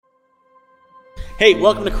Hey,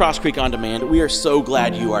 welcome to Cross Creek On Demand. We are so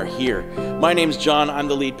glad you are here. My name's John. I'm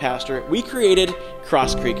the lead pastor. We created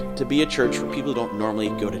Cross Creek to be a church for people who don't normally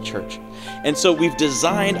go to church. And so we've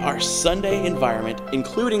designed our Sunday environment,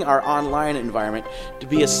 including our online environment, to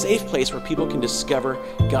be a safe place where people can discover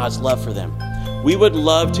God's love for them. We would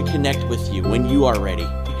love to connect with you when you are ready.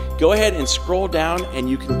 Go ahead and scroll down and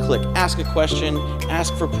you can click Ask a Question,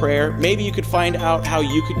 Ask for Prayer. Maybe you could find out how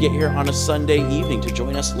you could get here on a Sunday evening to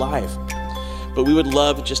join us live. But we would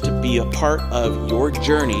love just to be a part of your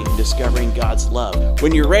journey in discovering God's love.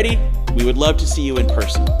 When you're ready, we would love to see you in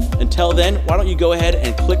person. Until then, why don't you go ahead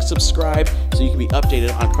and click subscribe so you can be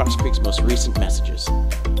updated on Cross Creek's most recent messages.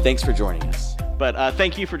 Thanks for joining us. But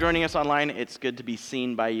thank you for joining us online. It's good to be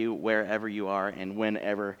seen by you wherever you are and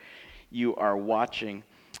whenever you are watching.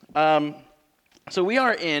 So we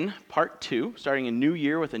are in part 2, starting a new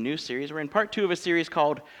year with a new series. We're in part 2 of a series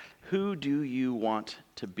called Who Do You Want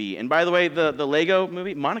to Be? And by the way, the Lego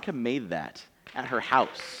movie, Monica made that at her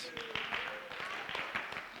house.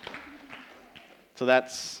 So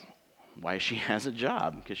that's why she has a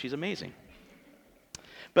job, because she's amazing.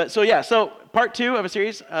 But so part 2 of a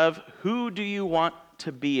series of Who Do You Want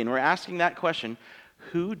to Be? And we're asking that question,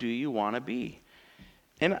 who do you want to be?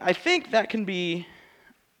 And I think that can be,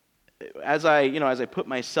 as I put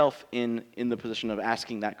myself in the position of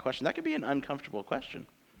asking that question, that could be an uncomfortable question.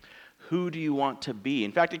 Who do you want to be?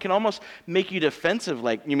 In fact, it can almost make you defensive,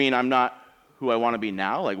 like, you mean I'm not who I want to be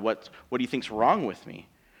now? Like, what do you think's wrong with me?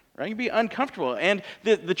 Right? You'd be uncomfortable. And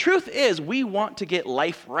the truth is, we want to get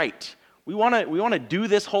life right. We want to do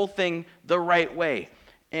this whole thing the right way.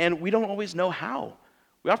 And we don't always know how.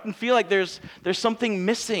 We often feel like there's something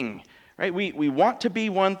missing, right? We want to be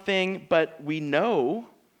one thing, but we know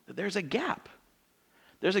that there's a gap.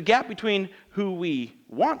 There's a gap between who we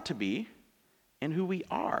want to be and who we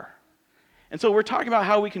are. And so we're talking about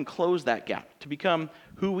how we can close that gap to become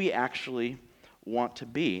who we actually want to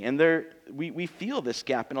be. And we feel this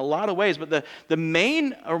gap in a lot of ways, but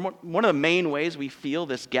one of the main ways we feel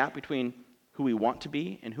this gap between who we want to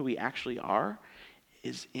be and who we actually are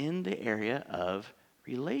is in the area of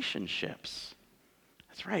relationships.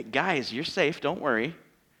 That's right, guys, you're safe, don't worry.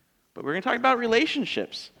 But we're going to talk about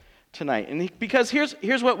relationships tonight. And because here's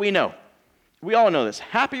what we know. We all know this.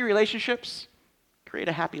 Happy relationships create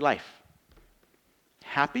a happy life.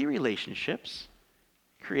 Happy relationships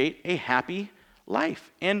create a happy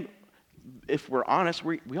life. And if we're honest,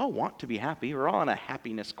 we all want to be happy. We're all on a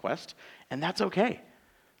happiness quest, and that's okay.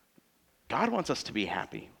 God wants us to be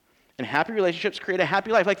happy. And happy relationships create a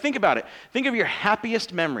happy life. Like, think about it. Think of your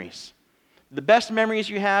happiest memories. The best memories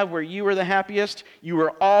you have where you were the happiest, you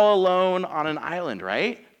were all alone on an island,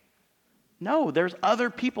 right? No, there's other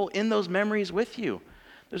people in those memories with you.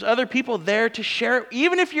 There's other people there to share it,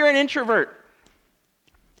 even if you're an introvert.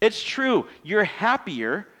 It's true. You're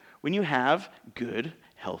happier when you have good,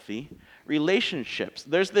 healthy relationships.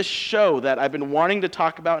 There's this show that I've been wanting to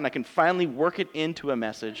talk about, and I can finally work it into a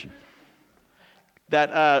message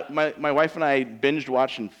that my wife and I binged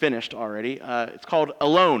watched and finished already. It's called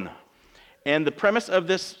Alone. And the premise of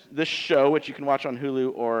this show, which you can watch on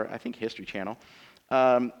Hulu or I think History Channel,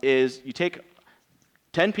 is you take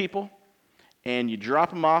 10 people and you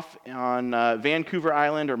drop them off on Vancouver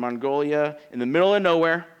Island or Mongolia in the middle of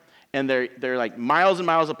nowhere, and they're like miles and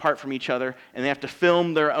miles apart from each other, and they have to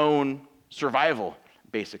film their own survival,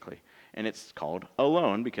 basically. And it's called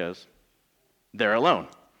Alone because they're alone,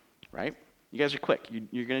 right? You guys are quick.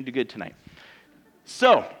 You're going to do good tonight.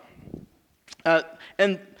 So,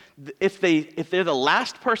 and if they're the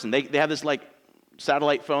last person, they have this like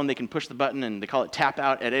satellite phone, they can push the button and they call it tap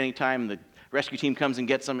out at any time. The rescue team comes and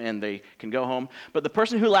gets them and they can go home. But the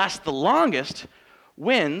person who lasts the longest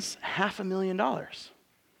wins $500,000.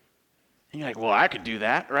 And you're like, well, I could do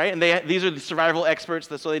that, right? And these are the survival experts,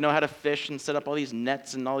 so they know how to fish and set up all these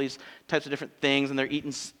nets and all these types of different things, and they're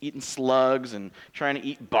eating slugs and trying to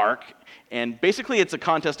eat bark. And basically it's a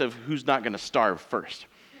contest of who's not going to starve first.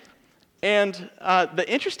 And the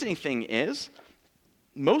interesting thing is,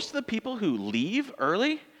 most of the people who leave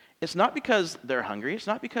early, it's not because they're hungry, it's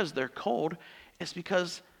not because they're cold, it's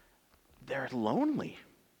because they're lonely.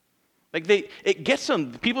 Like it gets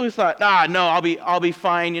them. The people who thought, no, I'll be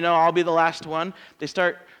fine, I'll be the last one. They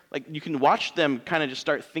start, like, you can watch them kind of just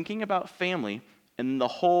start thinking about family, and the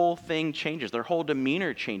whole thing changes. Their whole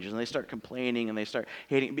demeanor changes, and they start complaining, and they start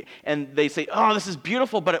hating, and they say, oh, this is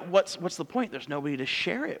beautiful, but what's the point? There's nobody to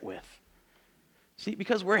share it with. See,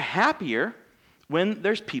 because we're happier when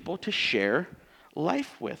there's people to share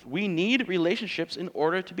life with. We need relationships in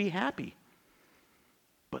order to be happy.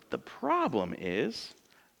 But the problem is,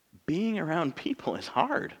 being around people is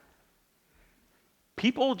hard.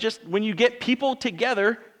 people just, when you get people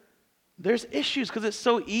together, there's issues because it's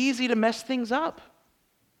so easy to mess things up.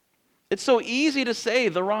 It's so easy to say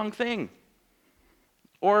the wrong thing.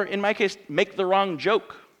 Or in my case, make the wrong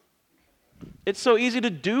joke. It's so easy to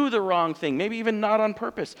do the wrong thing, maybe even not on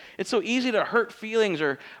purpose. It's so easy to hurt feelings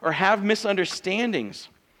or have misunderstandings.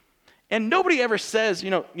 And nobody ever says,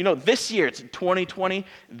 this year, it's 2020,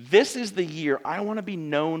 this is the year I want to be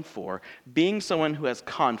known for being someone who has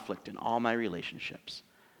conflict in all my relationships.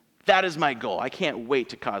 That is my goal. I can't wait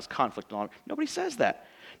to cause conflict in all. Nobody says that.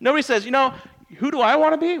 Nobody says, who do I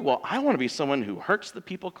want to be? Well, I want to be someone who hurts the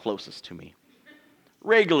people closest to me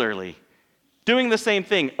regularly, doing the same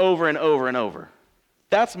thing over and over and over.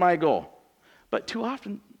 That's my goal. But too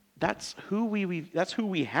often, that's who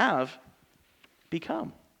we have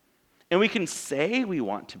become. And we can say we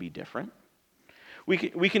want to be different. We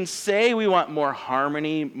can say we want more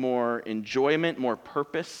harmony, more enjoyment, more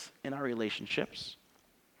purpose in our relationships.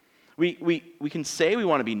 We can say we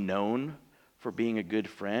want to be known for being a good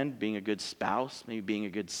friend, being a good spouse, maybe being a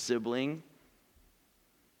good sibling.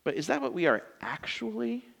 But is that what we are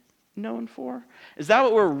actually known for? Is that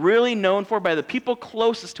what we're really known for by the people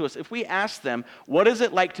closest to us? If we ask them, what is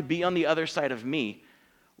it like to be on the other side of me?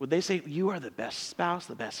 Would they say, you are the best spouse,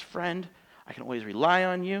 the best friend? I can always rely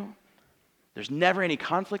on you. There's never any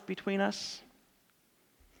conflict between us.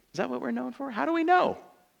 Is that what we're known for? How do we know?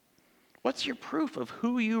 What's your proof of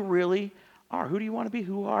who you really are? Who do you want to be?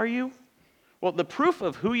 Who are you? Well, the proof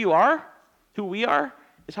of who you are, who we are,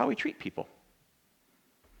 is how we treat people.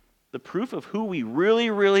 The proof of who we really,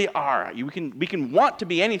 really are. We can want to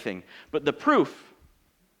be anything, but the proof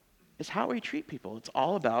is how we treat people. It's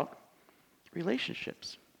all about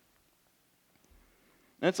relationships.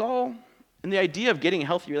 And it's all, and the idea of getting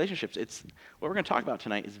healthy relationships, it's what we're going to talk about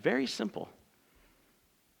tonight is very simple,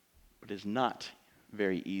 but is not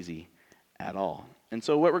very easy at all. And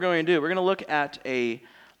so what we're going to do, we're going to look at a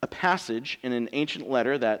passage in an ancient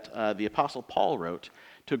letter that the Apostle Paul wrote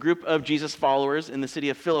to a group of Jesus followers in the city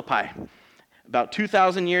of Philippi. About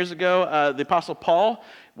 2,000 years ago, the Apostle Paul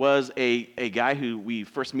was a guy who we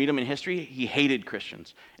first meet him in history. He hated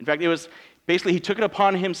Christians. In fact, it was basically he took it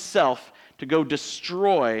upon himself to go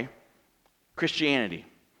destroy Christianity.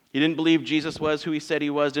 He didn't believe Jesus was who he said he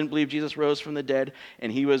was, didn't believe Jesus rose from the dead,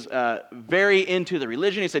 and he was very into the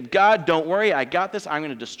religion. He said, God, don't worry, I got this. I'm going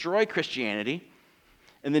to destroy Christianity.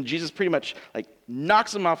 And then Jesus pretty much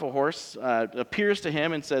knocks him off a horse, appears to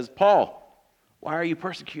him and says, Paul, why are you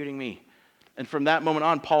persecuting me? And from that moment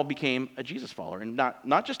on, Paul became a Jesus follower. And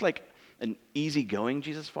not just an easygoing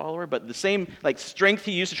Jesus follower, but the same strength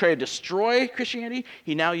he used to try to destroy Christianity,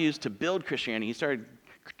 he now used to build Christianity. He started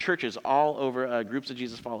churches all over, groups of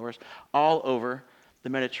Jesus followers, all over the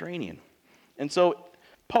Mediterranean. And so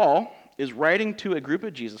Paul is writing to a group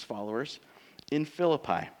of Jesus followers in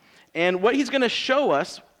Philippi. And what he's going to show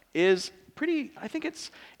us is I think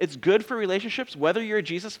it's good for relationships, whether you're a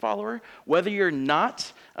Jesus follower, whether you're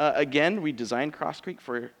not. Again, we designed Cross Creek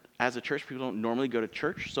as a church. People don't normally go to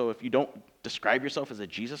church, so if you don't describe yourself as a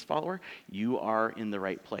Jesus follower, you are in the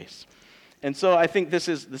right place. And so I think this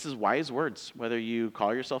is wise words, whether you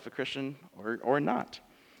call yourself a Christian or not.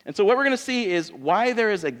 And so what we're going to see is why there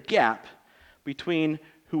is a gap between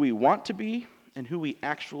who we want to be and who we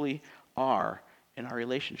actually are in our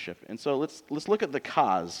relationship. And so let's look at the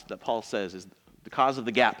cause that Paul says is the cause of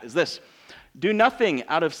the gap is this: do nothing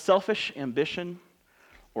out of selfish ambition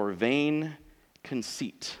or vain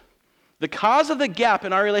conceit. The cause of the gap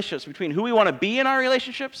in our relationships between who we want to be in our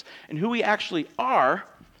relationships and who we actually are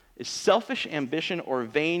is selfish ambition or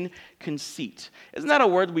vain conceit. Isn't that a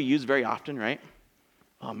word we use very often, right?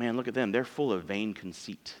 Oh man, look at them. They're full of vain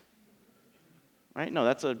conceit. Right? No,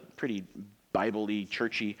 that's a pretty Bible-y,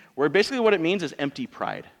 churchy word. Basically what it means is empty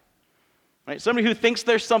pride. Right? Somebody who thinks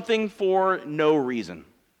they're something for no reason.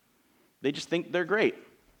 They just think they're great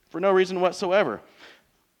for no reason whatsoever.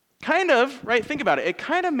 Kind of, right? Think about it. It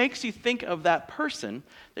kind of makes you think of that person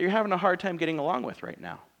that you're having a hard time getting along with right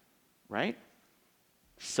now. Right?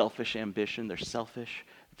 Selfish ambition, they're selfish,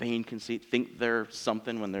 vain conceit, think they're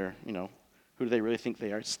something when they're, who do they really think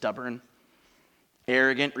they are? Stubborn,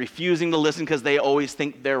 arrogant, refusing to listen because they always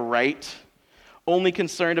think they're right, only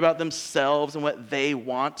concerned about themselves and what they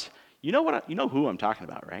want. You know who I'm talking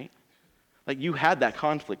about, right? You had that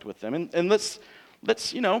conflict with them. And let's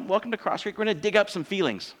welcome to Cross Creek. We're going to dig up some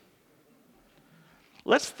feelings.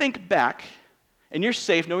 Let's think back, and you're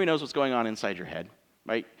safe. Nobody knows what's going on inside your head,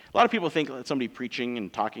 right? A lot of people think that somebody preaching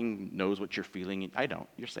and talking knows what you're feeling. I don't.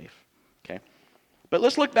 You're safe, okay? But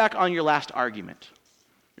let's look back on your last argument,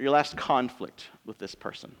 or your last conflict with this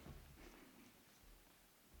person.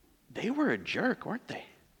 They were a jerk, weren't they?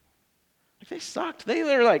 Like they sucked. They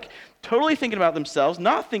were like totally thinking about themselves,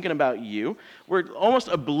 not thinking about you. Were almost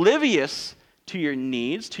oblivious to your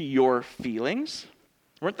needs, to your feelings.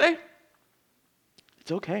 Weren't they?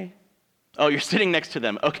 It's okay. Oh, you're sitting next to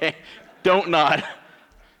them. Okay. Don't nod.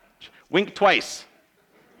 Wink twice.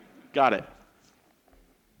 Got it.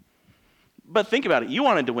 But think about it. You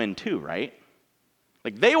wanted to win too, right?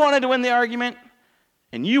 Like they wanted to win the argument,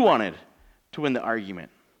 and you wanted to win the argument.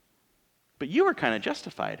 But you were kind of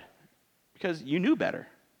justified because you knew better.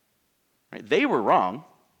 Right? They were wrong.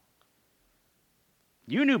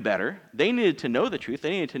 You knew better. They needed to know the truth. They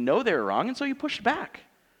needed to know they were wrong, and so you pushed back.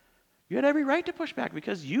 You had every right to push back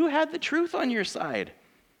because you had the truth on your side.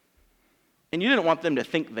 And you didn't want them to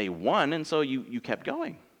think they won, and so you kept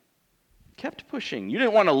going. Kept pushing. You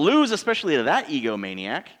didn't want to lose, especially to that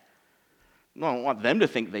egomaniac. You don't want them to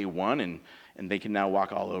think they won and they can now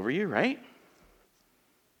walk all over you, right?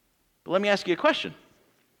 But let me ask you a question.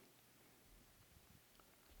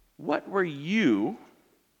 What were you,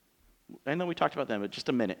 I know we talked about them, but just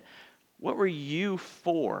a minute. What were you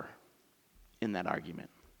for in that argument?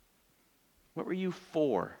 What were you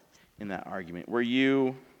for in that argument? Were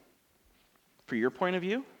you for your point of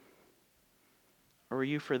view? Or were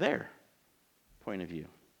you for their point of view?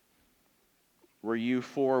 Were you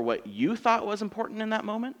for what you thought was important in that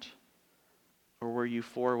moment? Or were you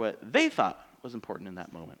for what they thought was important in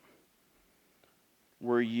that moment?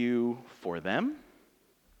 Were you for them?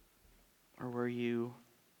 Or were you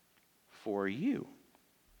for you?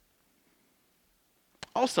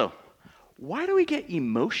 Also, why do we get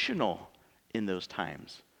emotional in those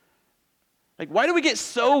times? Like, why do we get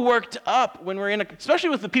so worked up when we're especially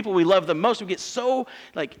with the people we love the most, we get so,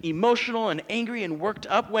 emotional and angry and worked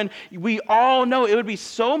up when we all know it would be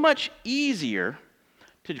so much easier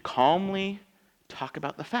to calmly talk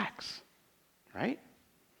about the facts, right?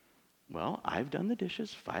 Well, I've done the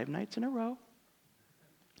dishes 5 nights in a row,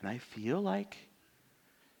 and I feel like,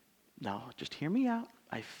 now just hear me out,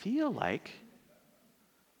 I feel like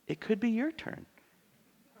it could be your turn.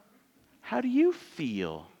 How do you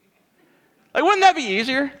feel? Wouldn't that be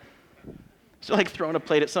easier? So throwing a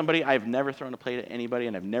plate at somebody. I've never thrown a plate at anybody,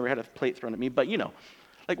 and I've never had a plate thrown at me, but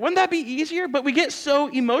wouldn't that be easier? But we get so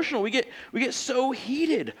emotional. We get so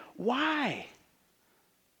heated. Why?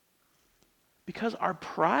 Because our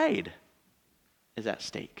pride is at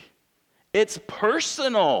stake. It's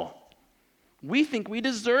personal. We think we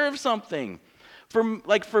deserve something.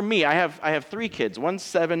 For me, I have 3 kids. One's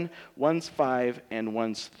 7, one's 5, and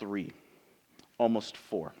one's 3. Almost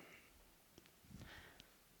 4.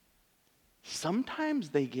 Sometimes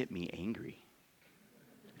they get me angry.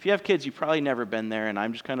 If you have kids, you've probably never been there, and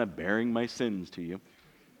I'm just kind of bearing my sins to you.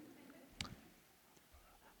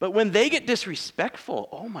 But when they get disrespectful,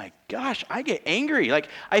 oh my gosh, I get angry.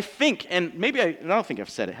 I think, and maybe I don't think I've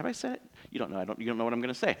said it. Have I said it? You don't know. You don't know what I'm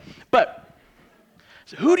going to say. But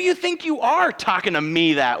so who do you think you are talking to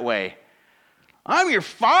me that way? I'm your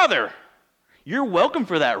father. You're welcome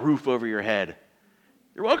for that roof over your head.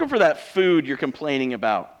 You're welcome for that food you're complaining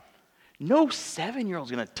about. No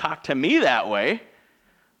 7-year-old's going to talk to me that way.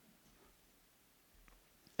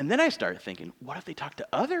 And then I start thinking, what if they talk to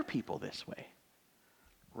other people this way?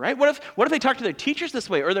 Right? What if they talk to their teachers this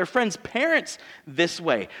way or their friends' parents this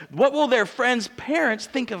way? What will their friends' parents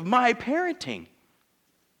think of my parenting?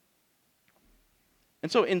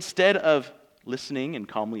 And so instead of listening and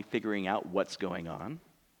calmly figuring out what's going on,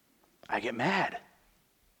 I get mad.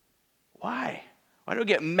 Why? Why do I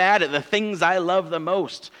get mad at the things I love the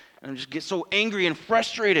most? And I just get so angry and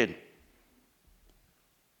frustrated.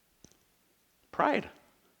 Pride.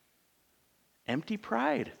 Empty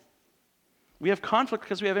pride. We have conflict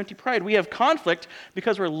because we have empty pride. We have conflict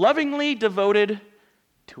because we're lovingly devoted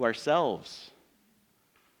to ourselves.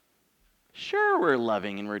 Sure, we're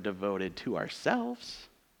loving and we're devoted to ourselves.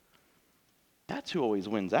 That's who always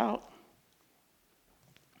wins out.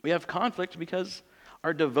 We have conflict because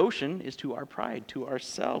our devotion is to our pride, to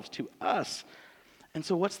ourselves, to us. And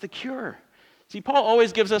so what's the cure? See, Paul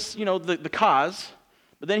always gives us, the cause,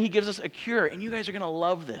 but then he gives us a cure, and you guys are going to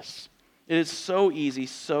love this. It is so easy,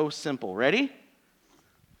 so simple. Ready?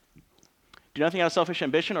 Do nothing out of selfish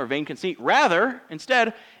ambition or vain conceit. Rather,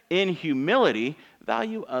 instead, in humility,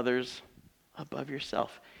 value others above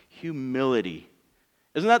yourself. Humility.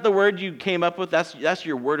 Isn't that the word you came up with? That's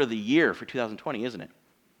your word of the year for 2020, isn't it?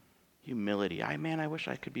 Humility. I wish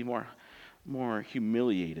I could be more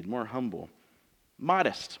humiliated, more humble.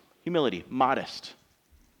 Modest. Humility. Modest.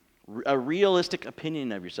 A realistic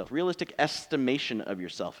opinion of yourself. Realistic estimation of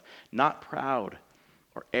yourself. Not proud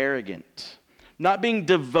or arrogant. Not being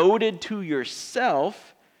devoted to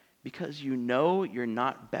yourself because you know you're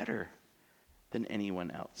not better than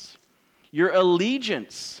anyone else. Your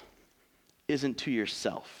allegiance isn't to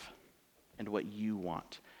yourself and what you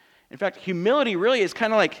want. In fact, humility really is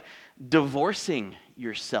kind of like divorcing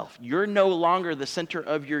yourself. You're no longer the center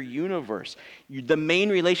of your universe. The main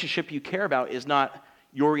relationship you care about is not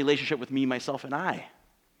your relationship with me, myself, and I.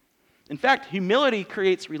 In fact, humility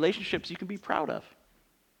creates relationships you can be proud of.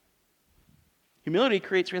 Humility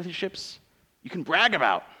creates relationships you can brag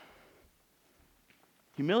about.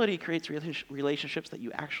 Humility creates relationships that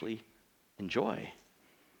you actually enjoy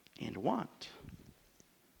and want.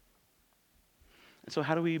 And so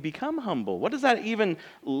how do we become humble? What does that even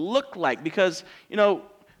look like? Because,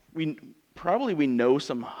 we know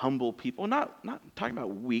some humble people, not talking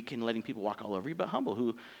about weak and letting people walk all over you, but humble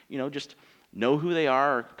who, just know who they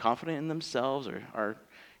are confident in themselves, or are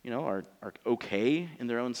okay in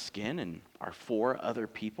their own skin and are for other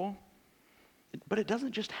people. But it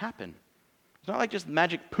doesn't just happen. It's not like just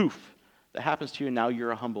magic poof that happens to you and now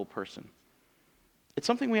you're a humble person. It's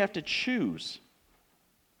something we have to choose.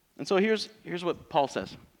 And so here's what Paul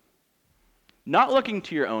says. Not looking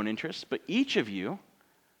to your own interests, but each of you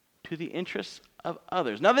to the interests of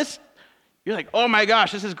others. Now this, you're like, oh my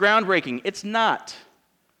gosh, this is groundbreaking. It's not.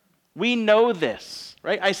 We know this,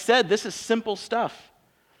 right? I said this is simple stuff.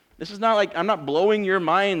 This is not like, I'm not blowing your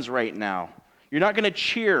minds right now. You're not going to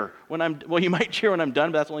cheer when you might cheer when I'm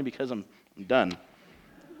done, but that's only because I'm done.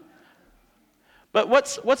 But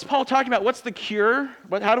what's Paul talking about? What's the cure?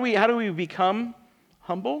 How do we become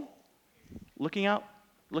humble? Looking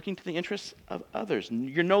to the interests of others.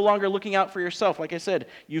 You're no longer looking out for yourself. Like I said,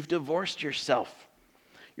 you've divorced yourself.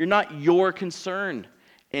 You're not your concern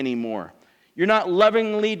anymore. You're not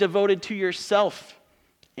lovingly devoted to yourself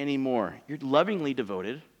anymore. You're lovingly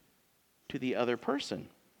devoted to the other person.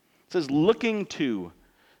 It says looking to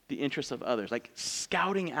the interests of others, like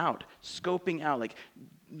scouting out, scoping out, like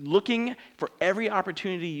looking for every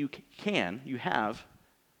opportunity you have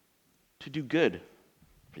to do good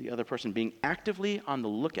for the other person, being actively on the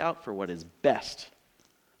lookout for what is best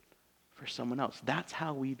for someone else. That's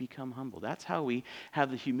how we become humble. That's how we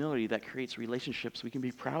have the humility that creates relationships we can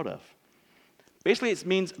be proud of. Basically, it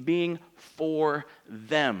means being for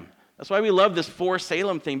them. That's why we love this for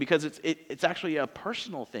Salem thing, because it's actually a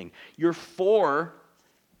personal thing. You're for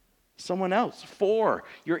someone else.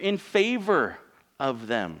 You're in favor of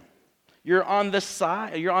them. You're on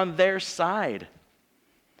their side.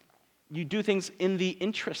 You do things in the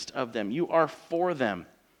interest of them. You are for them.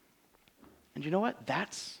 And you know what?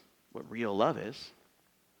 That's what real love is.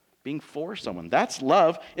 Being for someone. That's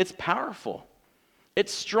love. It's powerful.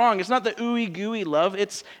 It's strong. It's not the ooey gooey love.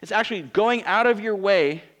 It's actually going out of your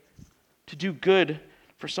way to do good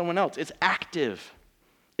for someone else. It's active.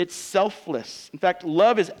 It's selfless. In fact,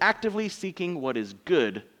 love is actively seeking what is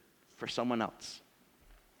good for someone else.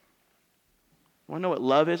 Want to know what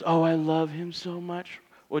love is? Oh, I love him so much.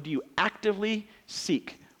 Or do you actively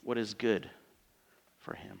seek what is good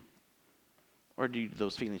for him? Or do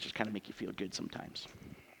those feelings just kind of make you feel good sometimes?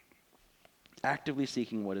 Actively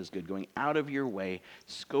seeking what is good, going out of your way,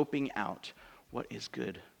 scoping out what is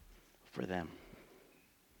good for them.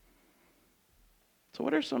 So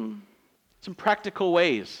what are some practical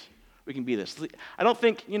ways we can be this? I don't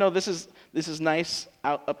think, this is nice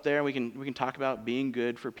up there. We can talk about being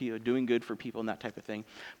good for people, doing good for people and that type of thing.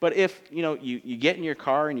 But if, you get in your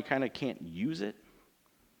car and you kind of can't use it,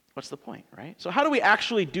 what's the point, right? So how do we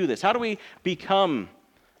actually do this? How do we become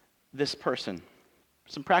this person?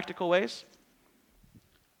 Some practical ways.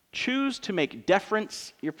 Choose to make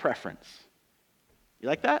deference your preference. You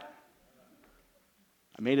like that?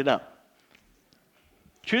 I made it up.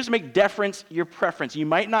 Choose to make deference your preference. You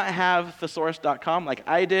might not have thesaurus.com like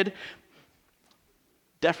I did.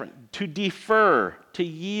 Deference, to defer, to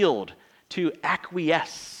yield, to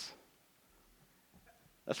acquiesce.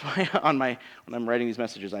 That's why when I'm writing these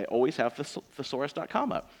messages, I always have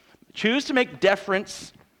thesaurus.com up. Choose to make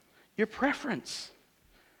deference your preference.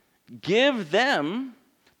 Give them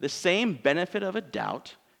the same benefit of a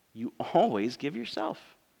doubt you always give yourself.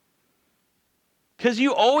 Because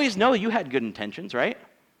you always know you had good intentions, right?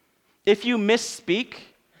 If you misspeak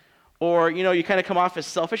or, you kind of come off as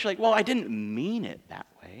selfish, you're like, well, I didn't mean it that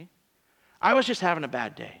way. I was just having a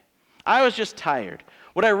bad day. I was just tired.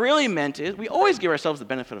 What I really meant is we always give ourselves the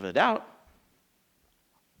benefit of a doubt.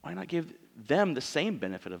 Why not give them the same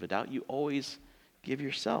benefit of a doubt you always give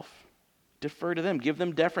yourself? Defer to them. Give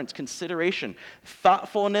them deference, consideration,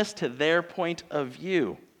 thoughtfulness to their point of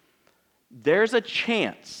view. There's a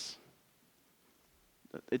chance,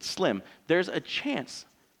 it's slim, there's a chance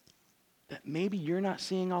that maybe you're not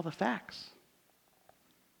seeing all the facts.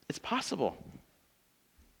 It's possible.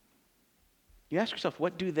 You ask yourself,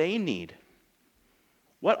 what do they need?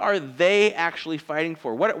 What are they actually fighting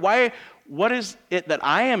for? What is it that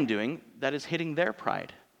I am doing that is hitting their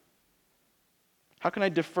pride? How can I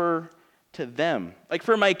defer to them? Like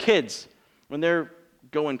for my kids, when they're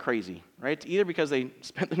going crazy, right? It's either because they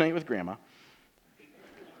spent the night with grandma.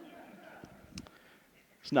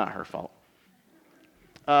 It's not her fault.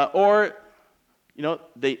 Or,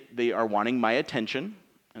 they are wanting my attention,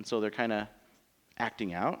 and so they're kind of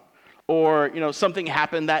acting out. Or, something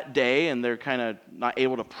happened that day, and they're kind of not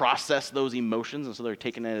able to process those emotions, and so they're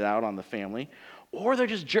taking it out on the family. Or they're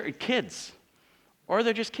just kids. Or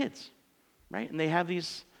they're just kids, right? And they have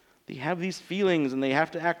these feelings, and they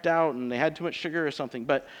have to act out, and they had too much sugar or something.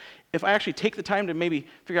 But if I actually take the time to maybe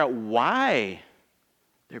figure out why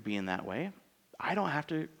they're being that way, I don't have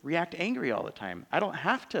to react angry all the time. I don't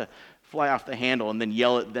have to fly off the handle and then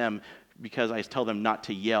yell at them because I tell them not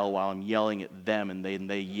to yell while I'm yelling at them, and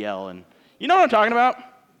they yell. And you know what I'm talking about?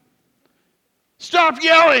 Stop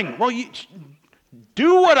yelling! Well, you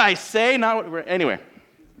do what I say, not what... Anyway.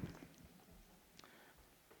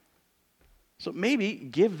 So maybe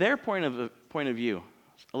give their point of view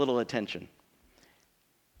a little attention.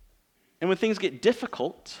 And when things get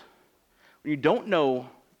difficult, when you don't know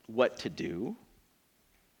what to do,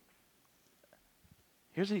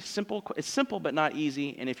 here's it's simple but not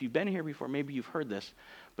easy, and if you've been here before, maybe you've heard this,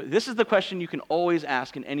 but this is the question you can always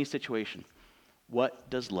ask in any situation. What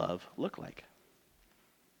does love look like?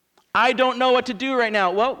 I don't know what to do right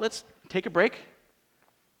now. Well, let's take a break.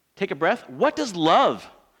 Take a breath. What does love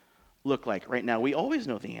look like right now? We always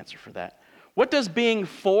know the answer for that. What does being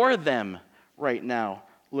for them right now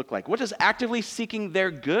look like? What does actively seeking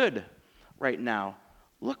their good right now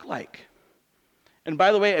look like? And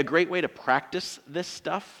by the way, a great way to practice this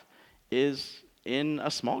stuff is in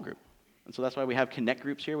a small group. And so that's why we have connect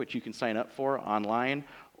groups here, which you can sign up for online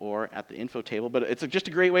or at the info table. But it's just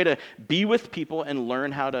a great way to be with people and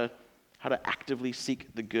learn how to actively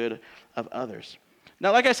seek the good of others.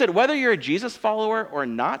 Now, like I said, whether you're a Jesus follower or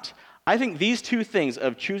not, I think these two things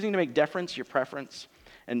of choosing to make deference your preference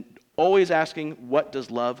and always asking, what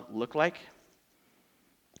does love look like?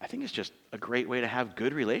 I think it's just a great way to have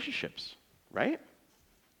good relationships, right?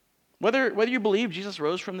 Whether you believe Jesus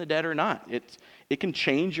rose from the dead or not, it can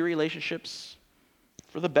change your relationships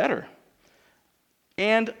for the better.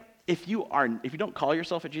 And if you don't call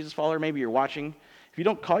yourself a Jesus follower, maybe you're watching, if you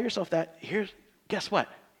don't call yourself that, guess what?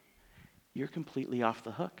 You're completely off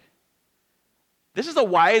the hook. This is a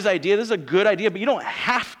wise idea, this is a good idea, but you don't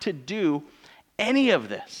have to do any of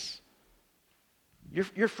this.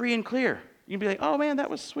 You're free and clear. You can be like, oh man, that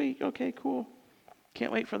was sweet. Okay, cool.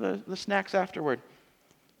 Can't wait for the snacks afterward.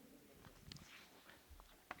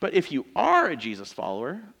 But if you are a Jesus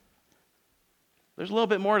follower, there's a little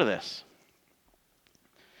bit more to this.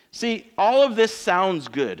 See, all of this sounds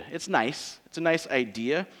good. It's nice. It's a nice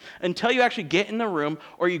idea until you actually get in the room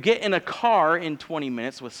or you get in a car in 20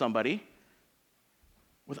 minutes with somebody,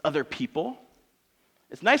 with other people.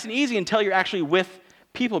 It's nice and easy until you're actually with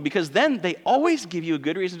people, because then they always give you a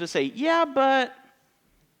good reason to say, yeah, but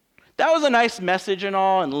that was a nice message and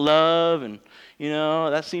all, and love, and,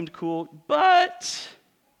 that seemed cool, but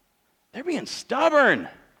they're being stubborn.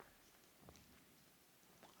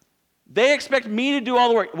 They expect me to do all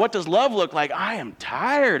the work. What does love look like? I am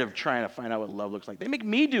tired of trying to find out what love looks like. They make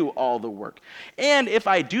me do all the work. And if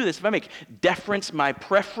I do this, if I make deference my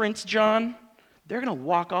preference, John, they're going to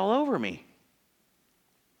walk all over me.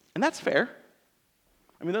 And that's fair.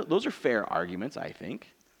 I mean, those are fair arguments, I think.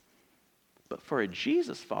 But for a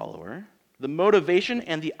Jesus follower, the motivation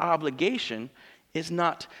and the obligation is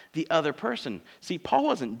not the other person. See, Paul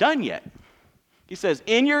wasn't done yet. He says,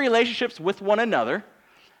 in your relationships with one another,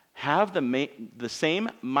 have the same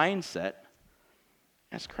mindset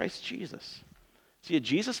as Christ Jesus. See, a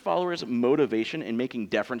Jesus follower's motivation in making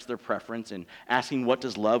deference their preference and asking what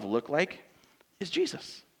does love look like is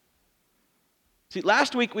Jesus. See,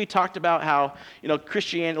 last week we talked about how,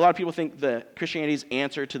 Christianity, a lot of people think that Christianity's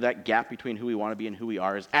answer to that gap between who we want to be and who we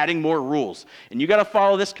are is adding more rules. And you got to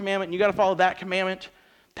follow this commandment, and you got to follow that commandment.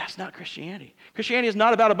 That's not Christianity. Christianity is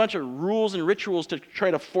not about a bunch of rules and rituals to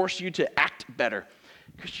try to force you to act better.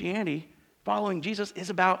 Christianity, following Jesus, is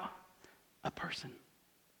about a person.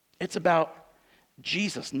 It's about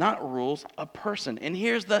Jesus, not rules, a person. And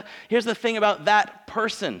here's the thing about that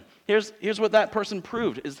person. Here's what that person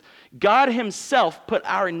proved, is God himself put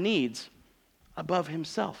our needs above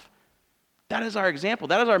himself. That is our example.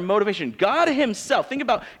 That is our motivation. God himself, think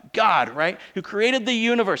about God, right? Who created the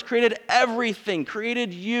universe, created everything,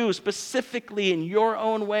 created you specifically in your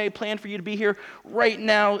own way, planned for you to be here right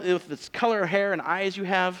now with this color of hair and eyes you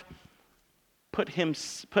have. Put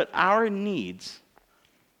our needs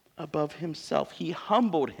above himself. He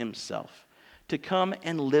humbled himself to come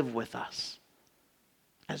and live with us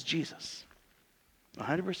as Jesus.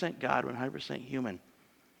 100% God, 100% human.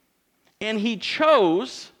 And he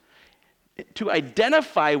chose to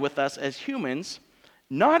identify with us as humans,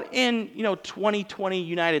 not in 2020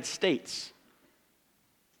 United States,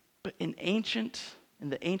 but in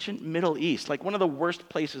the ancient Middle East, like one of the worst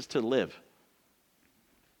places to live.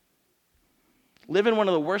 Live in one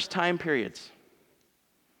of the worst time periods.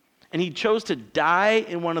 And he chose to die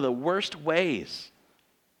in one of the worst ways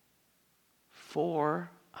for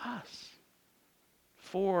us,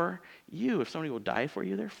 for you. If somebody will die for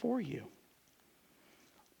you, they're for you.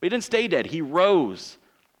 But he didn't stay dead. He rose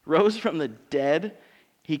from the dead.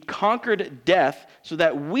 He conquered death so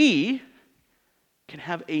that we can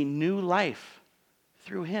have a new life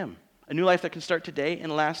through him. A new life that can start today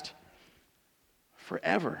and last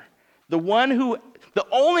forever. The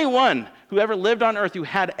only one who ever lived on earth who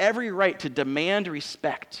had every right to demand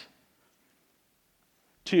respect,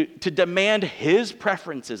 to demand his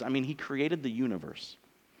preferences. I mean, he created the universe.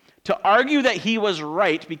 To argue that he was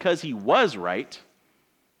right because he was right,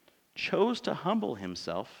 chose to humble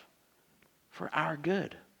himself for our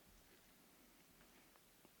good.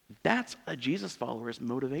 That's a Jesus follower's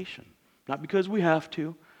motivation. Not because we have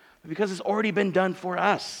to, but because it's already been done for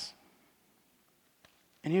us.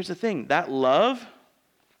 And here's the thing, that love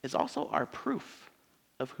is also our proof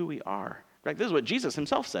of who we are. In fact, this is what Jesus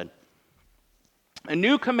himself said. A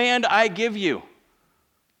new command I give you,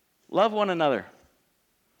 love one another.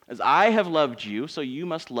 As I have loved you, so you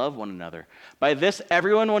must love one another. By this,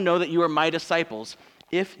 everyone will know that you are my disciples,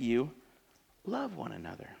 if you love one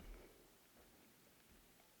another.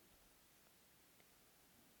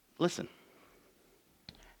 Listen,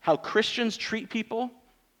 how Christians treat people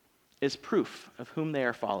is proof of whom they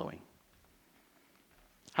are following.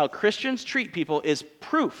 How Christians treat people is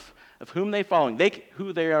proof of whom they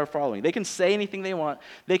are following. They can say anything they want.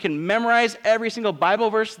 They can memorize every single Bible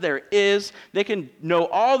verse there is. They can know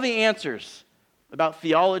all the answers about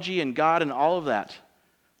theology and God and all of that.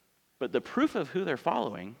 But the proof of who they're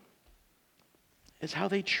following is how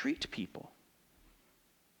they treat people.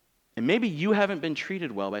 And maybe you haven't been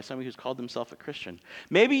treated well by somebody who's called themselves a Christian.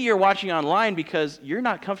 Maybe you're watching online because you're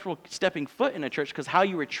not comfortable stepping foot in a church because how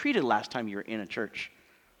you were treated last time you were in a church.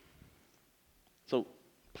 So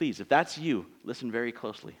please, if that's you, listen very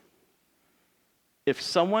closely. If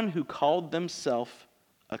someone who called themselves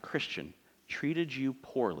a Christian treated you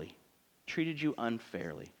poorly, treated you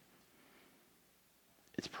unfairly,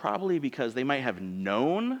 it's probably because they might have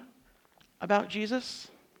known about Jesus,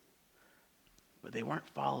 but they weren't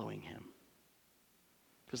following him.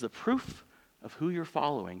 Because the proof of who you're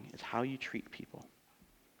following is how you treat people.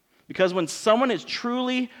 Because when someone is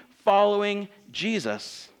truly following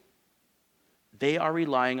Jesus, they are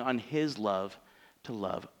relying on his love to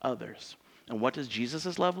love others. And what does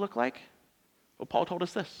Jesus' love look like? Well, Paul told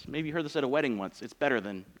us this. Maybe you heard this at a wedding once. It's better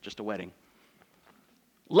than just a wedding.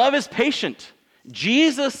 Love is patient.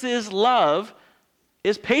 Jesus' love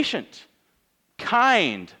is patient,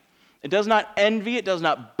 kind. It does not envy. It does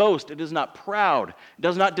not boast. It is not proud. It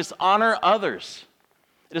does not dishonor others.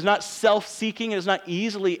 It is not self-seeking. It is not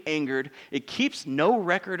easily angered. It keeps no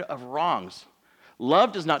record of wrongs.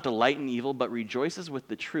 Love does not delight in evil, but rejoices with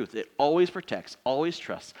the truth. It always protects, always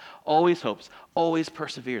trusts, always hopes, always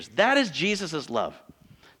perseveres. That is Jesus' love.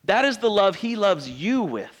 That is the love he loves you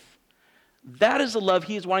with. That is the love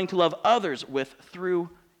he is wanting to love others with through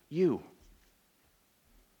you.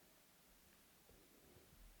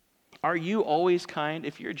 Are you always kind?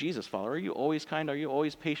 If you're a Jesus follower, are you always kind? Are you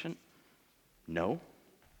always patient? No.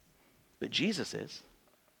 But Jesus is.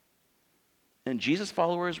 And Jesus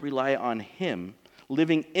followers rely on him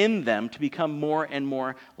living in them to become more and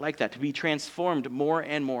more like that, to be transformed more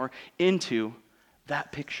and more into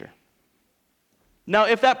that picture. Now,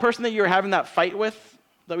 if that person that you were having that fight with,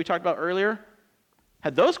 that we talked about earlier,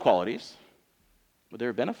 had those qualities, would there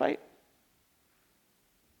have been a fight?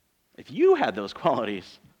 If you had those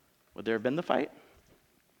qualities, would there have been the fight?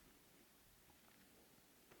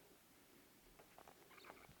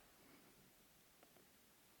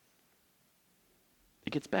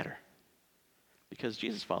 It gets better. Because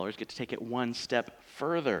Jesus followers get to take it one step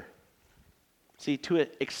further. See, to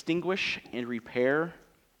extinguish and repair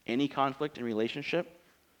any conflict in relationship,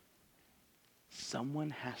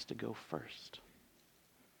 someone has to go first.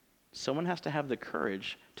 Someone has to have the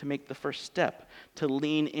courage to make the first step, to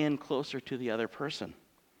lean in closer to the other person.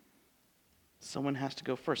 Someone has to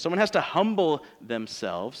go first. Someone has to humble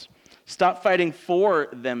themselves Stop fighting for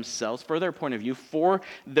themselves, for their point of view, for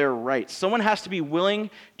their rights. Someone has to be willing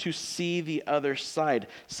to see the other side.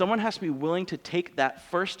 Someone has to be willing to take that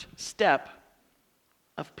first step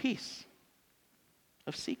of peace,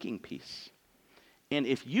 of seeking peace. And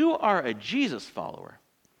if you are a Jesus follower,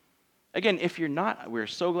 again, if you're not, we're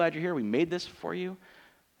so glad you're here. We made this for you.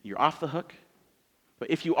 You're off the hook. But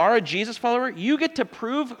if you are a Jesus follower, you get to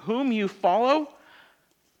prove whom you follow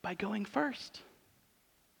by going first.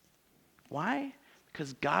 Why?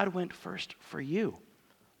 Because God went first for you.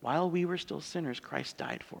 While we were still sinners, Christ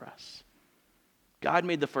died for us. God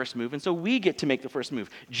made the first move, and so we get to make the first move.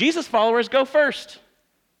 Jesus followers go first.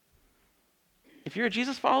 If you're a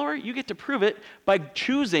Jesus follower, you get to prove it by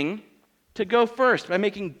choosing to go first, by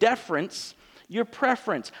making deference your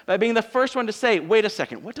preference, by being the first one to say, wait a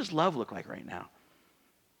second, what does love look like right now?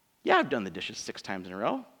 Yeah, I've done the dishes 6 times in a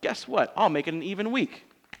row. Guess what? I'll make it an even week.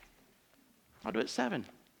 I'll do it 7.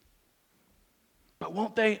 But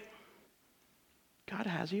won't they? God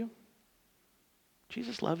has you.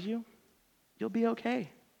 Jesus loves you. You'll be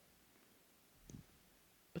okay.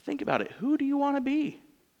 But think about it. Who do you want to be?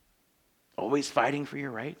 Always fighting for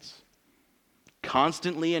your rights?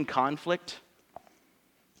 Constantly in conflict?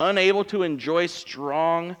 Unable to enjoy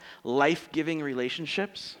strong, life-giving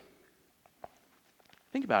relationships?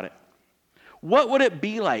 Think about it. What would it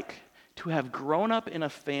be like to have grown up in a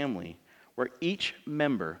family where each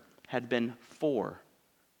member had been for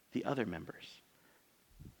the other members?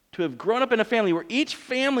 To have grown up in a family where each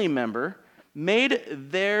family member made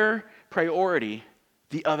their priority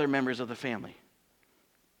the other members of the family.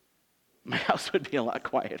 My house would be a lot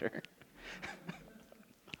quieter.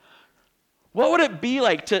 What would it be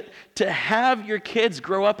like to have your kids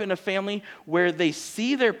grow up in a family where they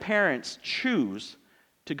see their parents choose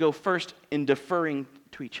to go first in deferring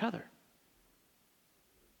to each other?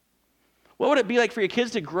 What would it be like for your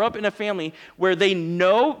kids to grow up in a family where they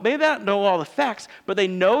know, maybe they don't know all the facts, but they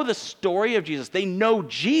know the story of Jesus. They know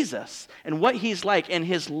Jesus and what he's like and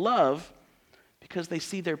his love because they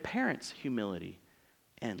see their parents' humility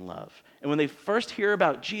and love. And when they first hear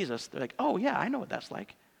about Jesus, they're like, oh yeah, I know what that's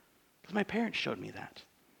like because my parents showed me that.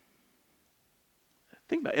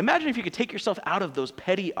 Think about it. Imagine if you could take yourself out of those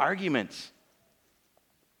petty arguments.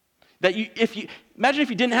 Imagine if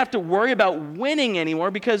you didn't have to worry about winning anymore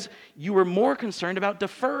because you were more concerned about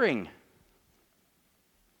deferring.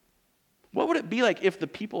 What would it be like if the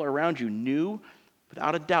people around you knew,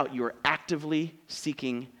 without a doubt, you were actively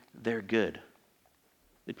seeking their good?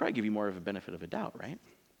 They'd probably give you more of a benefit of a doubt, right?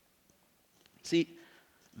 See,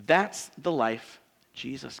 that's the life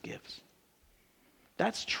Jesus gives.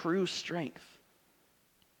 That's true strength.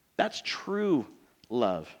 That's true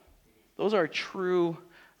love. Those are true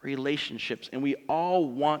relationships, and we all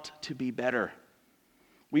want to be better.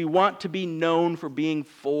 We want to be known for being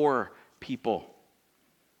for people.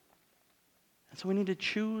 And so we need to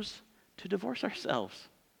choose to divorce ourselves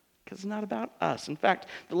because it's not about us. In fact,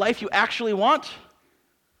 the life you actually want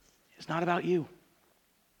is not about you.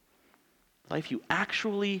 The life you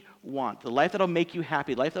actually want, the life that'll make you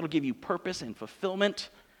happy, the life that'll give you purpose and fulfillment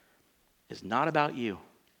is not about you.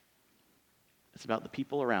 It's about the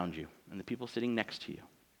people around you and the people sitting next to you.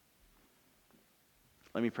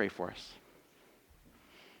 Let me pray for us.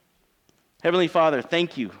 Heavenly Father,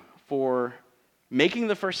 thank you for making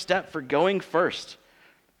the first step, for going first.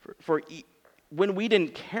 For when we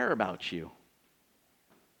didn't care about you,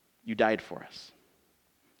 you died for us.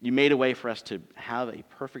 You made a way for us to have a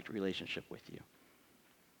perfect relationship with you.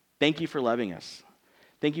 Thank you for loving us.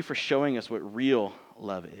 Thank you for showing us what real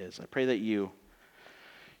love is. I pray that you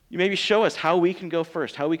maybe show us how we can go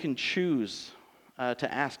first, how we can choose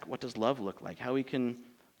to ask, what does love look like? How we can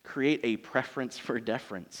create a preference for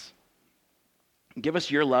deference. Give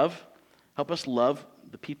us your love. Help us love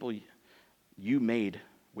the people you made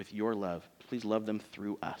with your love. Please love them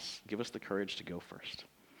through us. Give us the courage to go first.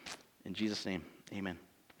 In Jesus' name, amen.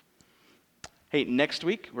 Hey, next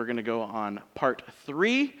week we're going to go on part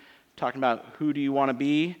 3, talking about who do you want to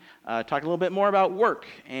be, talk a little bit more about work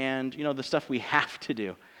and, the stuff we have to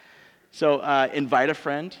do. So invite a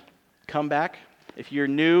friend, come back. If you're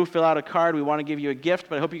new, fill out a card. We want to give you a gift,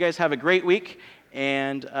 but I hope you guys have a great week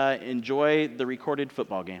and enjoy the recorded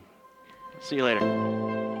football game. See you later.